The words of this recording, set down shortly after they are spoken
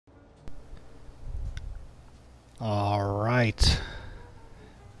Alright.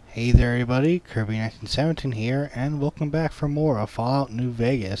 Hey there everybody, Kirby1917 here, and welcome back for more of Fallout New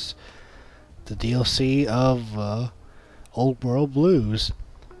Vegas, the DLC of Old World Blues.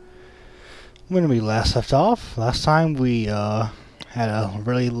 When we last left off, last time we had a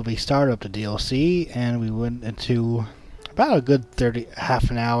really start of the DLC, and we went into about a good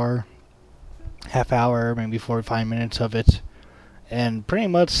half hour, maybe 45 minutes of it. And pretty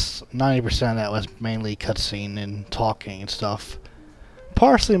much 90% of that was mainly cutscene and talking and stuff.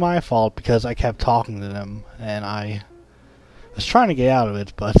 Partially my fault because I kept talking to them and I was trying to get out of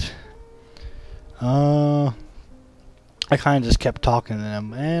it, but I kind of just kept talking to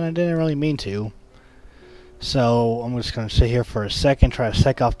them and I didn't really mean to. So I'm just going to sit here for a second, try to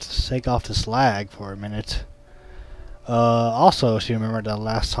shake off this lag for a minute. Also, if you remember the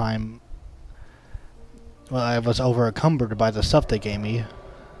last time, well, I was over-encumbered by the stuff they gave me.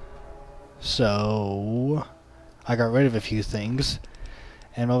 So I got rid of a few things.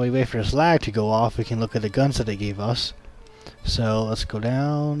 And while we wait for this lag to go off, we can look at the guns that they gave us. So let's go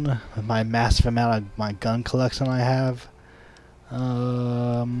down with my massive amount of my gun collection I have. We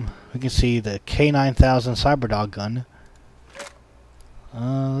can see the K9000 Cyberdog gun.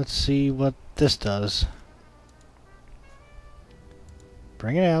 Let's see what this does.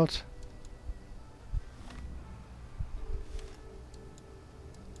 Bring it out.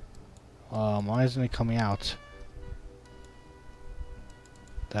 Why isn't it coming out?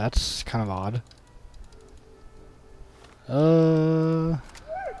 That's kind of odd.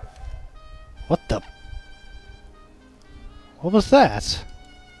 What the? What was that?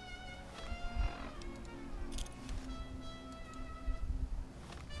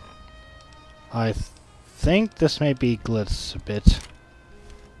 I think this may be glitched a bit.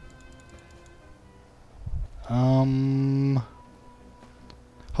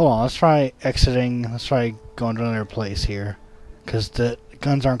 Hold on, let's try exiting. Let's try going to another place here. Because the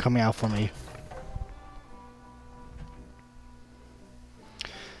guns aren't coming out for me.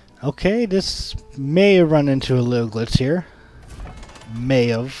 Okay, this may have run into a little glitch here. May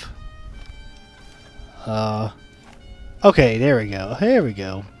have. Okay, there we go. There we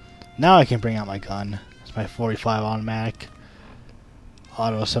go. Now I can bring out my gun. It's my 45 automatic.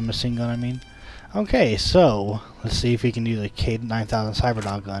 Auto submachine gun, I mean. Okay, so let's see if we can do the K9000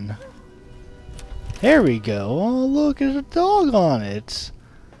 Cyberdog gun. There we go. Oh, look, there's a dog on it.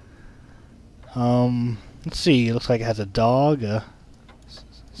 Let's see. It looks like it has a dog, a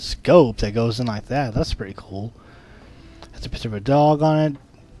scope that goes in like that. That's pretty cool. Has a picture of a dog on it.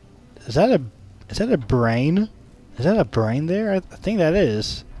 Is that a brain? Is that a brain there? I think that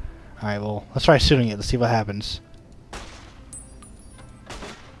is. All right. Well, let's try shooting it. Let's see what happens.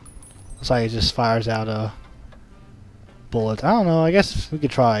 Looks like it just fires out a bullet. I don't know. I guess we could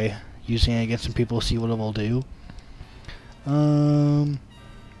try using it against some people, see what it will do. Alright,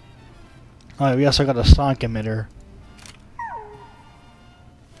 we also got a sonic emitter.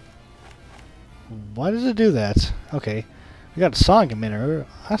 Why does it do that? Okay, we got a sonic emitter.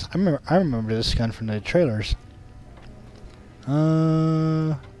 I remember this gun from the trailers. We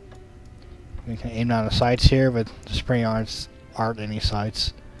can aim down the sights here, but the spray aren't any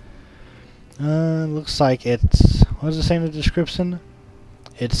sights. Looks like it's, what does it say in the description?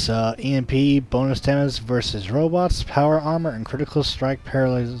 It's EMP, bonus damage versus robots, power armor, and critical strike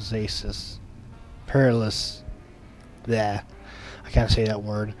paralysis. Yeah, I can't say that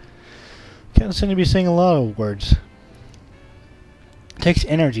word. Can't seem to be saying a lot of words. Takes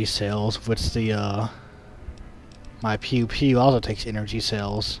energy cells, which the my Pew Pew also takes energy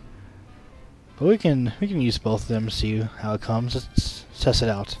cells. But we can use both of them to see how it comes. Let's test it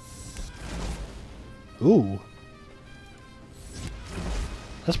out. Ooh.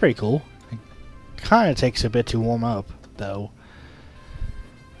 That's pretty cool. It kind of takes a bit to warm up, though.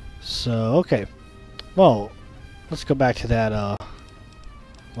 So, okay. Well, let's go back to that,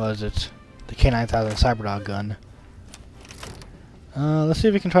 what is it? The K9000 Cyberdog gun. Let's see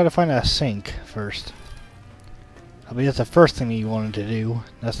if we can try to find that sink first. I mean, that's the first thing you wanted to do.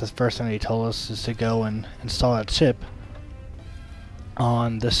 That's the first thing they told us, is to go and install that chip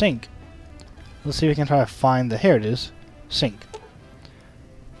on the sink. Let's see if we can try to find here it is. Sink.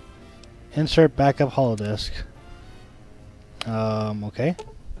 Insert backup holodesk. Okay.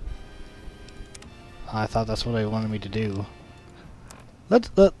 I thought that's what they wanted me to do.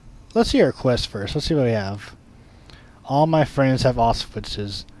 Let's see our quest first. Let's see what we have. All my friends have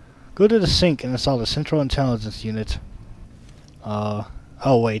auspices. Go to the sink and install the Central Intelligence Unit. Oh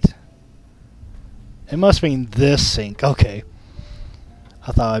wait. It must mean this sink. Okay.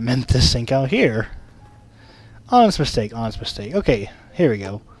 I thought I meant this sink out here. Honest mistake, honest mistake. Okay, here we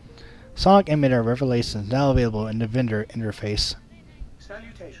go. Sonic emitter revelations now available in the vendor interface.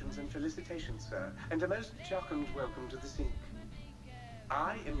 Salutations and felicitations, sir, and a most jocund welcome to the Sync.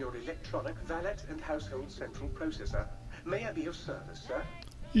 I am your electronic valet and household central processor. May I be of service, sir?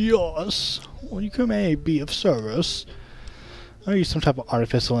 Yes, well, you may be of service. Are you some type of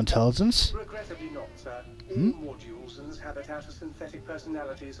artificial intelligence? Regrettably not, sir. All modules in this habitat are synthetic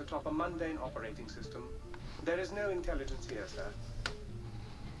personalities atop a mundane operating system. There is no intelligence here, sir.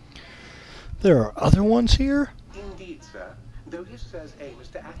 There are other ones here? Indeed, sir. Though if Sir's aim is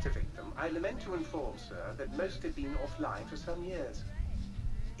to activate them, I lament to inform, sir, that most have been offline for some years.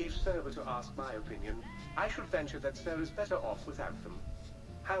 If Sir were to ask my opinion, I should venture that Sir is better off without them.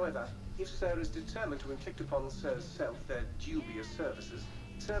 However, if Sir is determined to inflict upon Sir's self their dubious services,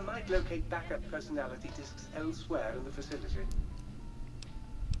 Sir might locate backup personality disks elsewhere in the facility.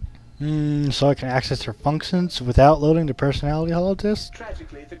 So I can access their functions without loading the personality holodisk?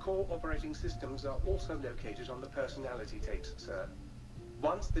 Tragically, the core operating systems are also located on the personality tapes, sir.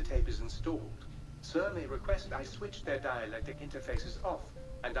 Once the tape is installed, Sir may request I switch their dialectic interfaces off,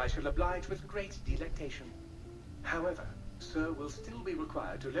 and I shall oblige with great delectation. However, Sir will still be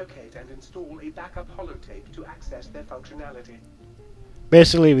required to locate and install a backup holotape to access their functionality.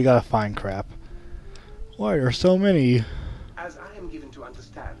 Basically, we gotta find crap. Why are there so many? As I am given to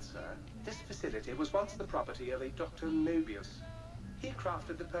understand, sir, this facility was once the property of a Dr. Mobius. He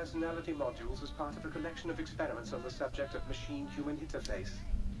crafted the personality modules as part of a collection of experiments on the subject of machine-human interface.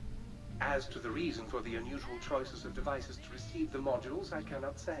 As to the reason for the unusual choices of devices to receive the modules, I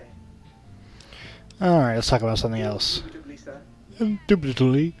cannot say. Alright, let's talk about something else. Indubitably, sir.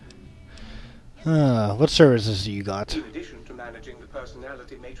 Indubitably. What services do you got? In addition to managing the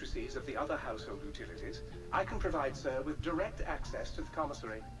personality matrices of the other household utilities, I can provide Sir with direct access to the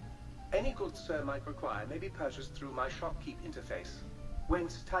commissary. Any goods Sir might require may be purchased through my shopkeep interface,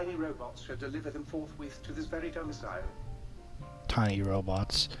 whence tiny robots shall deliver them forthwith to this very domicile. Tiny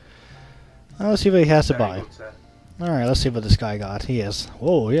robots. Let's see what he has to buy. Alright, let's see what this guy got. He has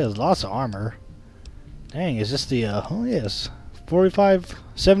lots of armor. Dang, is this the, oh yes,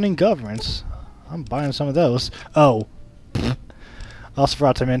 45-70 governments. I'm buying some of those. Oh. Also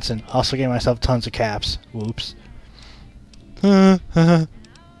forgot to mention, also gave myself tons of caps. Whoops.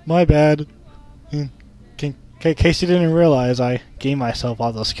 My bad. In case you didn't realize, I gave myself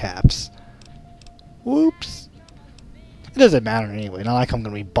all those caps. Whoops. It doesn't matter anyway, not like I'm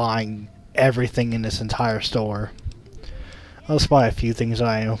going to be buying everything in this entire store. I'll just buy a few things that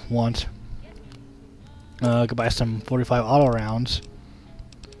I want. Could buy some 45 auto rounds.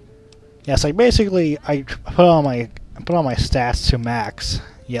 Yes, like basically, I put on my stats to max,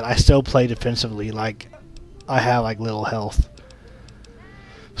 yet I still play defensively. Like I have like little health,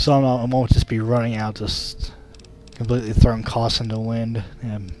 so I won't just be running out, just completely throwing costs in the wind.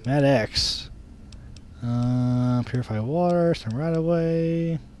 Yeah, Med X, purified water, some right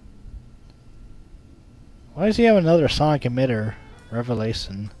away. Why does he have another sonic emitter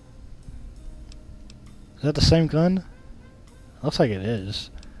revelation? Is that the same gun? Looks like it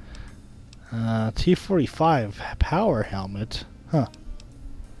is. T-45 power helmet. Huh.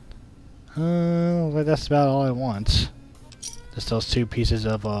 Well, that's about all I want. Just those two pieces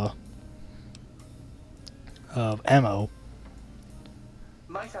of ammo.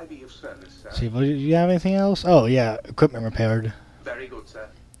 Might I be of service, sir? See, do you have anything else? Oh yeah, equipment repaired. Very good, sir.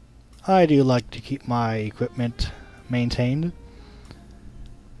 I do like to keep my equipment maintained.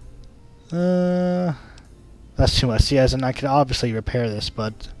 That's too much. See, as in I can obviously repair this,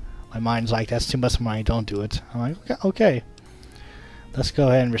 but my mind's like, that's too much money, don't do it. I'm like, okay. Let's go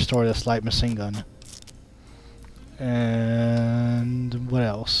ahead and restore this light machine gun. And what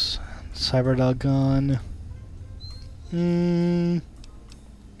else? Cyberdog gun.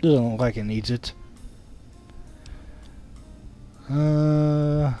 Doesn't look like it needs it.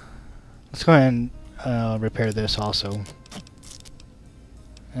 Let's go ahead and repair this also.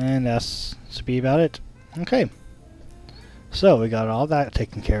 And that's to be about it. Okay. So we got all that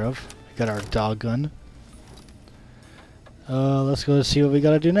taken care of. We got our dog gun. Let's go see what we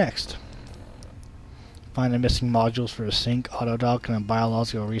gotta do next. Find the missing modules for a sync, auto dock, and a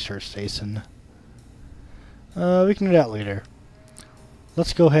biological research station. We can do that later.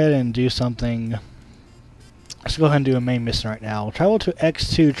 Let's go ahead and do something. Let's go ahead and do a main mission right now. Travel to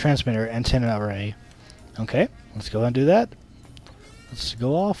X2 transmitter antenna array. Okay, let's go ahead and do that. Let's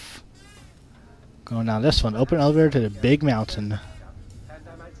go off. Going down this one. Open elevator to the big mountain. And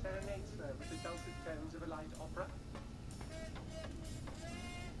I might serenade, sir, with the dulcet tones of a light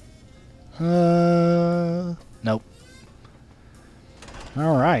opera. Nope.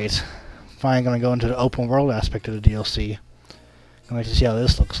 Alright. Finally gonna go into the open world aspect of the DLC. Can't wait to see how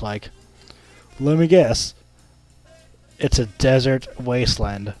this looks like. Let me guess. It's a desert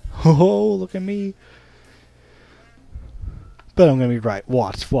wasteland. Oh, look at me. But I'm gonna be right.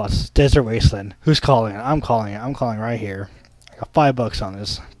 What? Desert wasteland. Who's calling it? I'm calling it. I'm calling right here. I got $5 on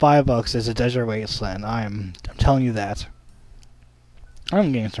this. $5 is a desert wasteland. I'm telling you that.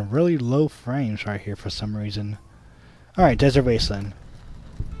 I'm getting some really low frames right here for some reason. Alright, desert wasteland.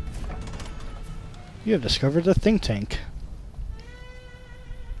 You have discovered the think tank.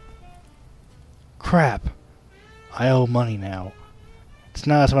 Crap. I owe money now. It's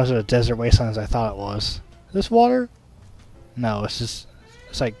not as much of a desert wasteland as I thought it was. Is this water? No, it's just...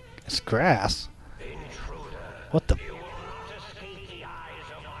 It's like... It's grass. What the...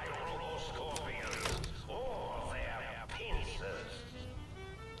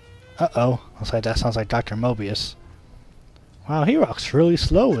 Uh-oh. Looks like that sounds like Dr. Mobius. Wow, he rocks really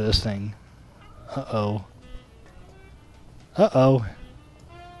slow with this thing. Uh-oh. Uh-oh.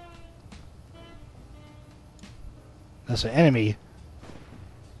 That's an enemy.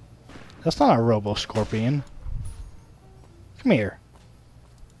 That's not a Robo-Scorpion. Come here.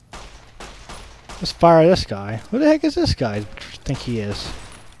 Let's fire this guy. Who the heck is this guy? I think he is.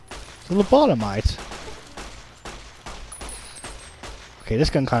 It's a lobotomite. Okay, this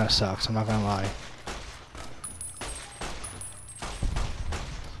gun kind of sucks, I'm not gonna lie.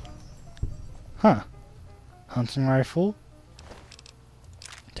 Huh. Hunting rifle.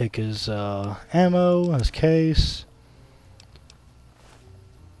 Take his ammo, his case.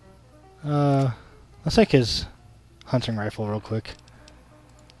 Let's take his hunting rifle real quick.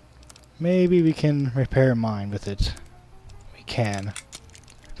 Maybe we can repair mine with it. We can.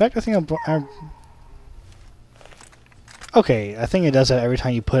 In fact, I think okay, I think it does that every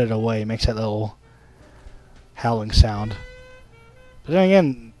time you put it away. It makes that little howling sound. But then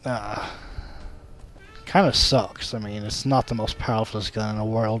again, kind of sucks. I mean, it's not the most powerful gun in the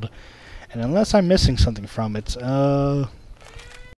world. And unless I'm missing something from it,